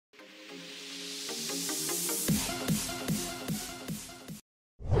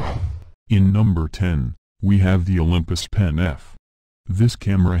In number 10, we have the Olympus Pen-F. This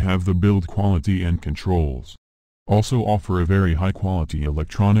camera have the build quality and controls. Also offer a very high quality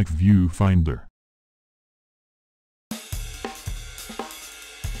electronic viewfinder.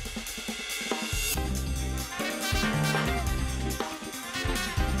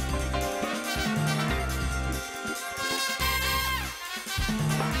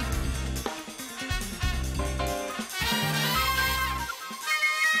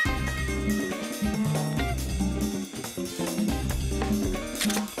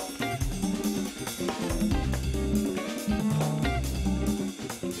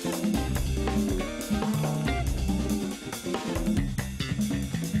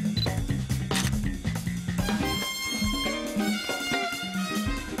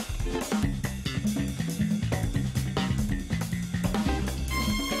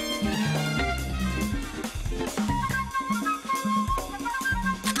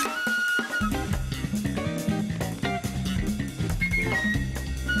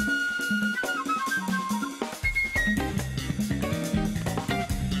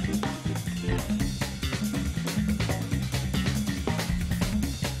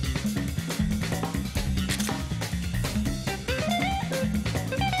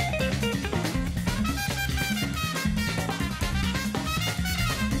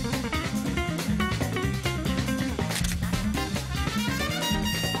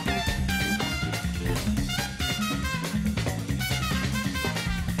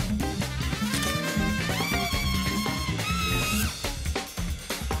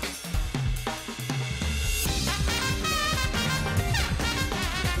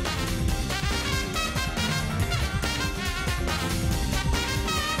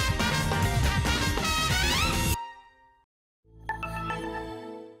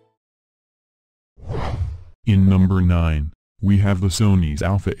 In number 9, we have the Sony's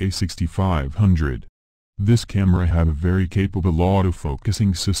Alpha A6500. This camera have a very capable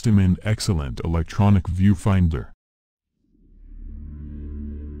autofocusing system and excellent electronic viewfinder.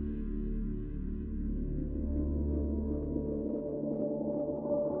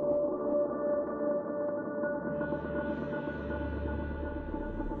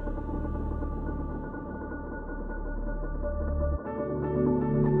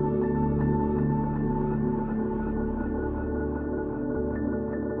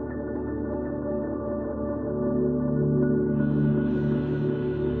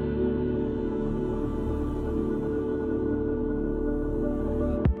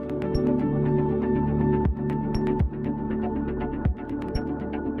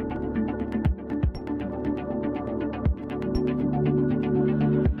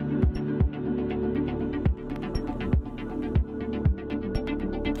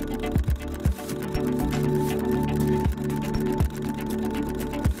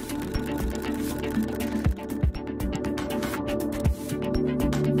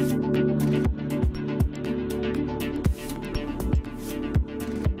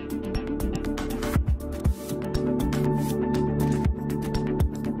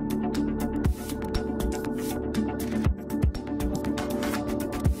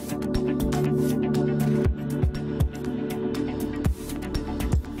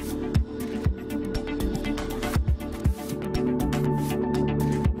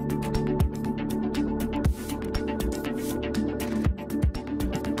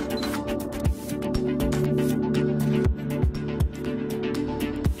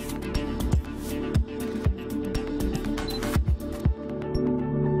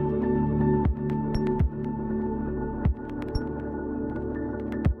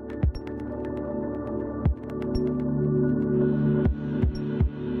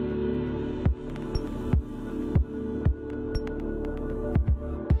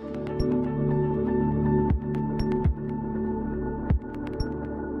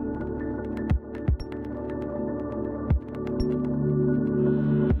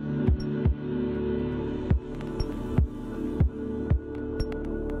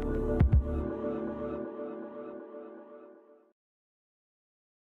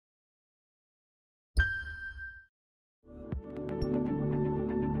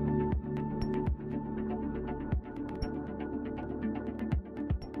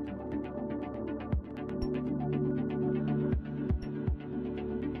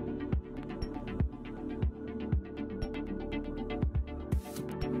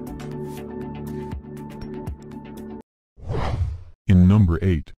 In number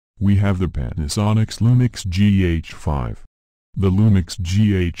 8, we have the Panasonic Lumix GH5. The Lumix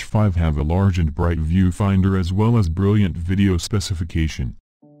GH5 have a large and bright viewfinder as well as brilliant video specification.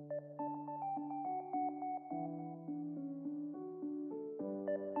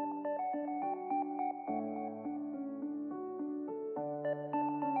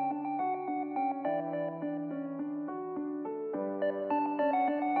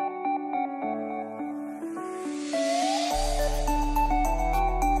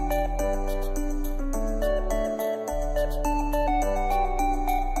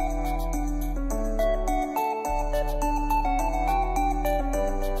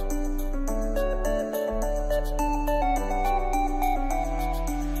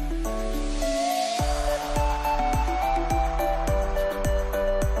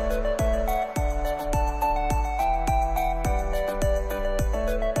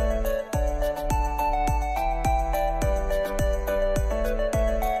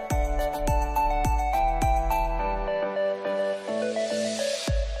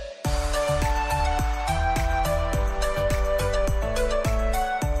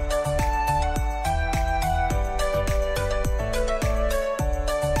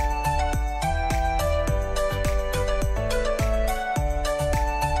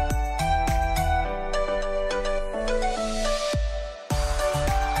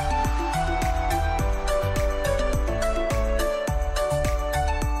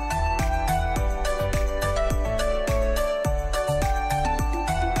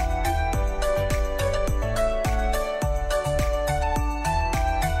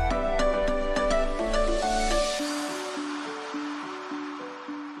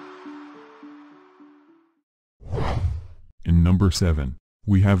 number 7,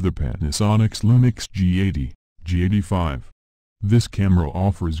 we have the Panasonic Lumix G80, G85. This camera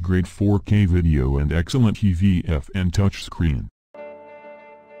offers great 4K video and excellent TVF and touchscreen.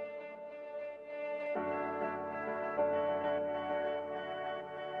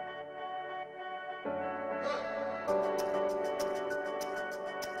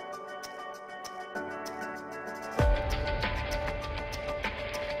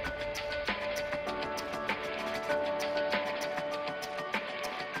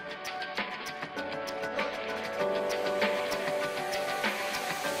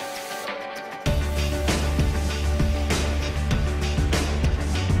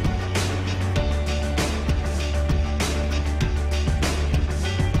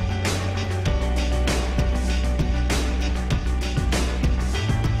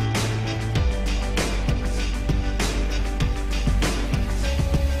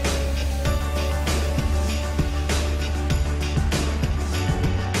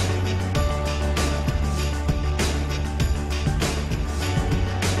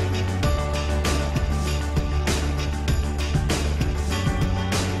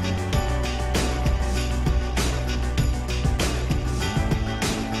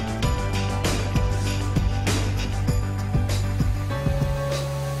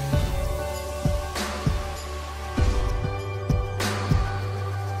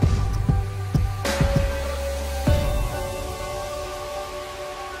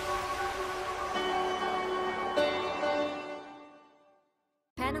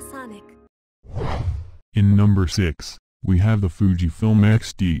 Panasonic. In number 6, we have the Fujifilm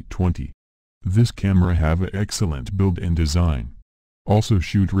X-T20. This camera have an excellent build and design. Also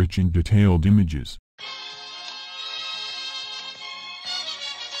shoot rich and detailed images.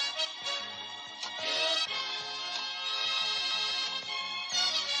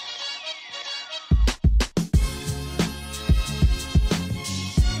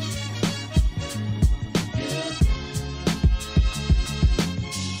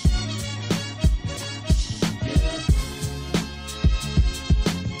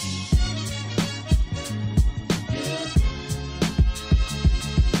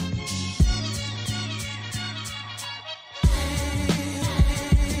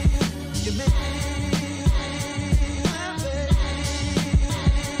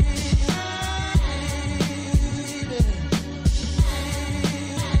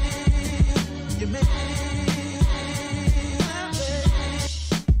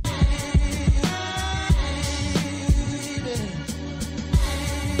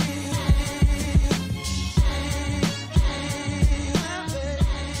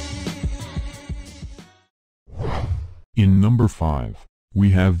 In number 5,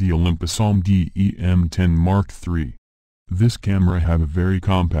 we have the Olympus DEM10 Mark III. This camera have a very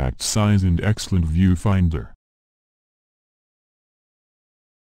compact size and excellent viewfinder.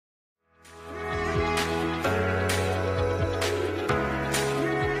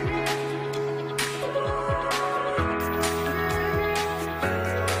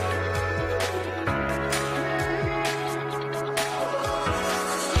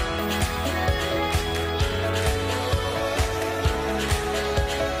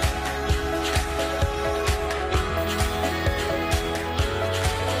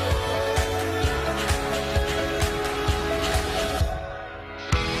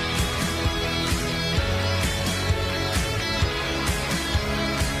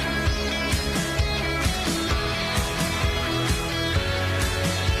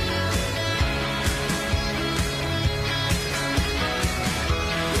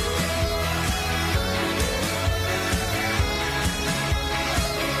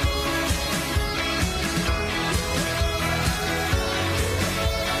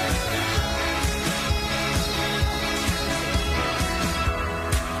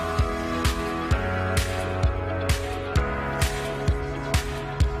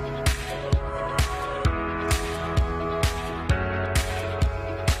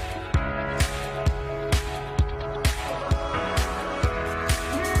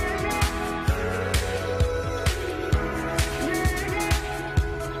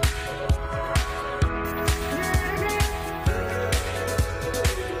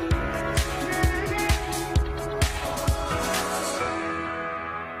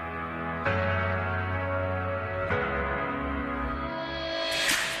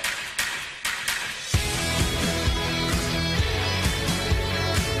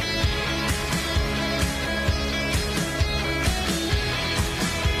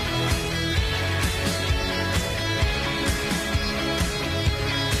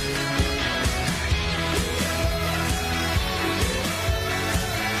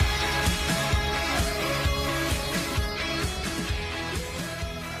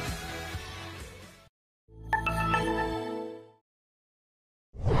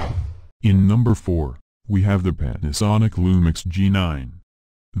 In number 4, we have the Panasonic Lumix G9.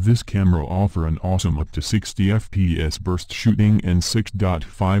 This camera offers an awesome up to 60 fps burst shooting and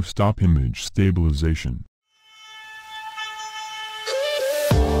 6.5 stop image stabilization.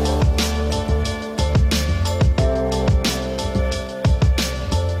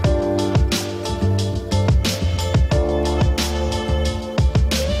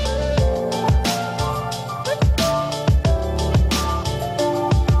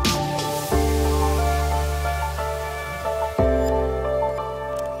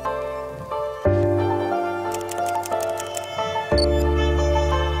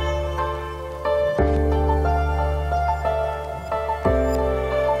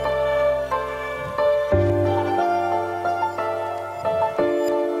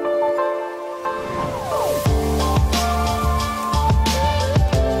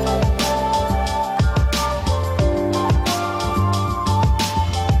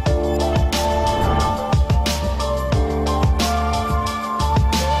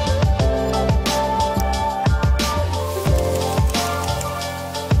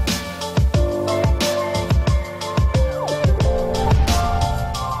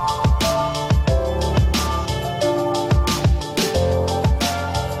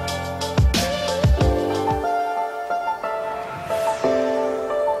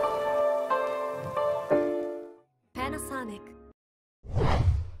 Panasonic.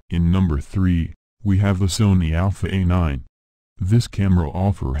 In number 3, we have the Sony Alpha A9. This camera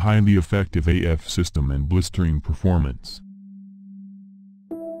offers highly effective AF system and blistering performance.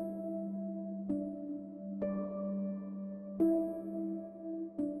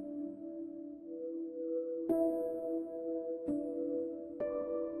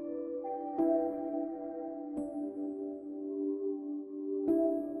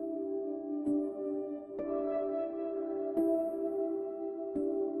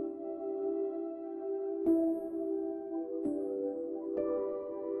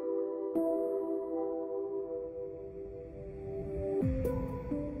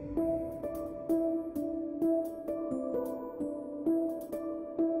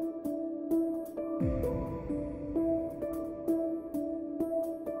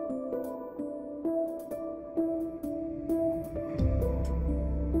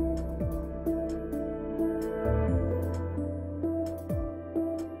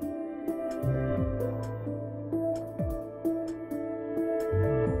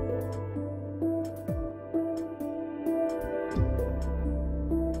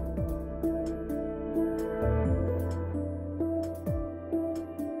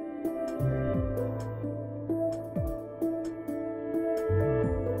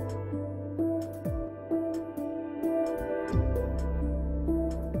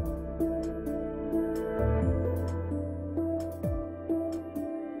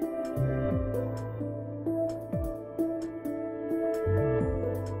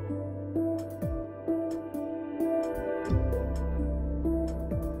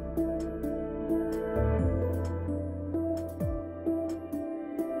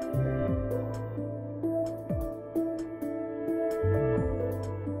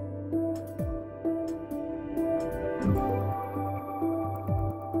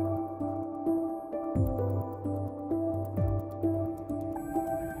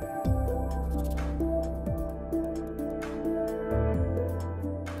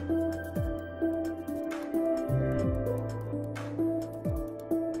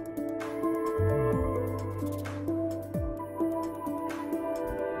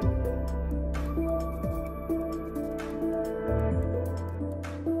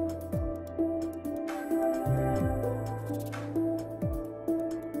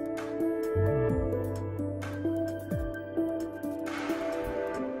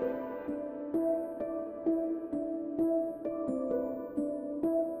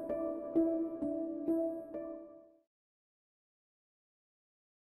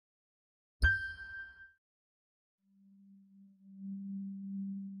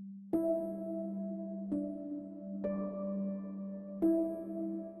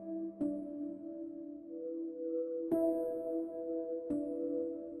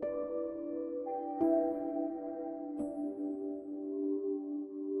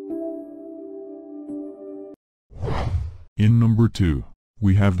 In number 2,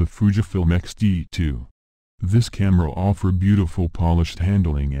 we have the Fujifilm X-T2. This camera offers beautiful polished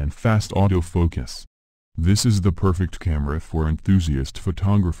handling and fast autofocus. This is the perfect camera for enthusiast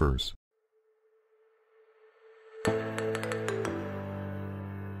photographers.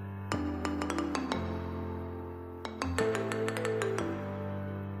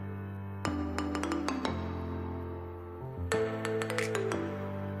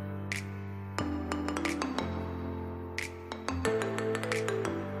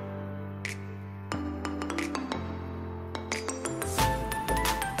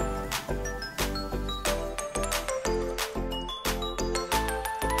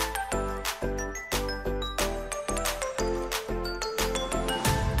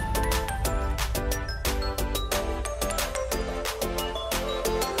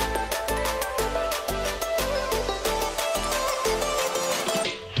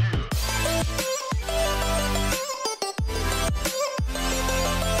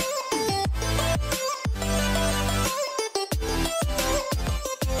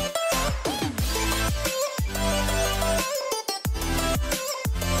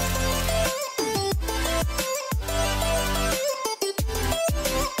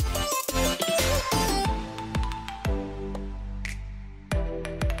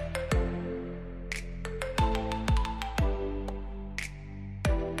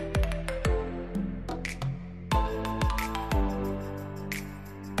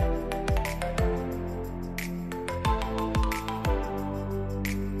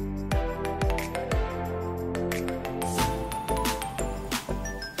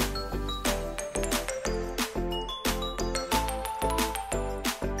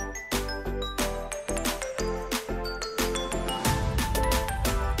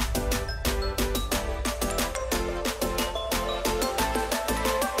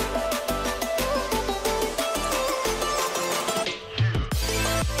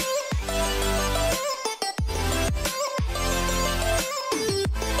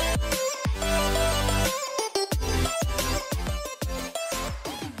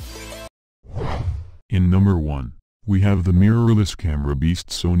 In number 1, we have the mirrorless camera beast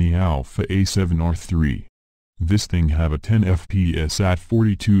Sony Alpha A7R III. This thing have a 10 fps at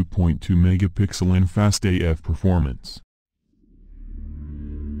 42.2 megapixel and fast AF performance.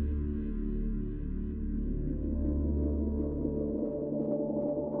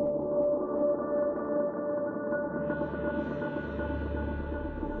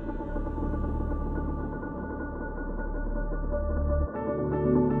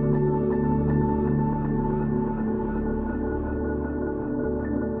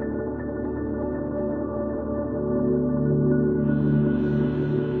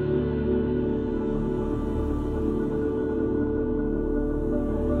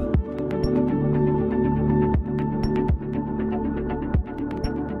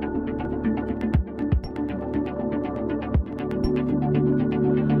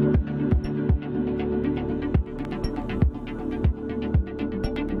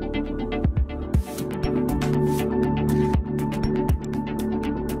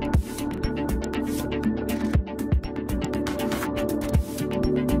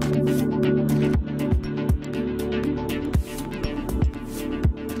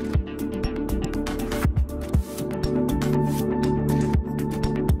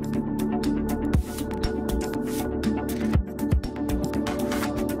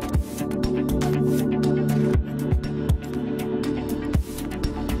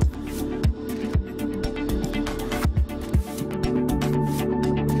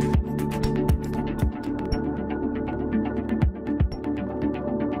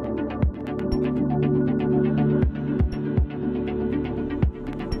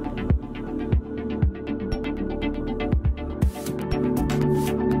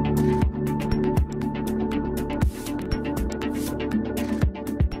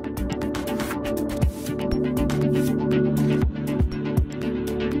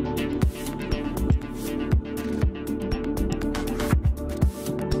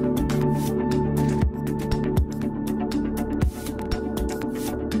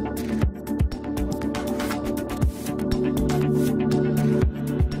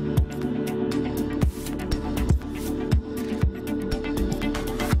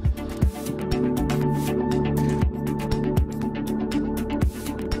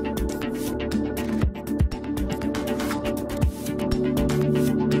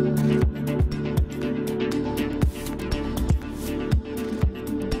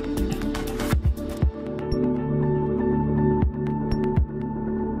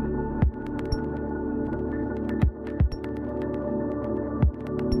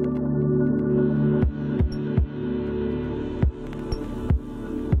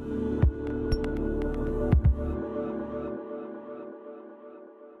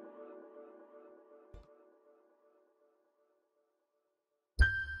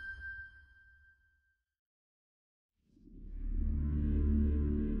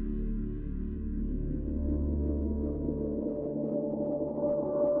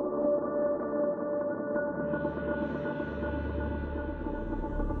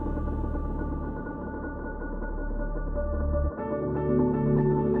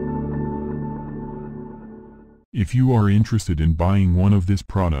 If you are interested in buying one of this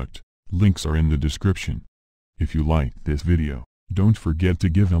product, links are in the description. If you liked this video, don't forget to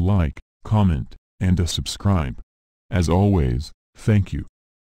give a like, comment, and a subscribe. As always, thank you.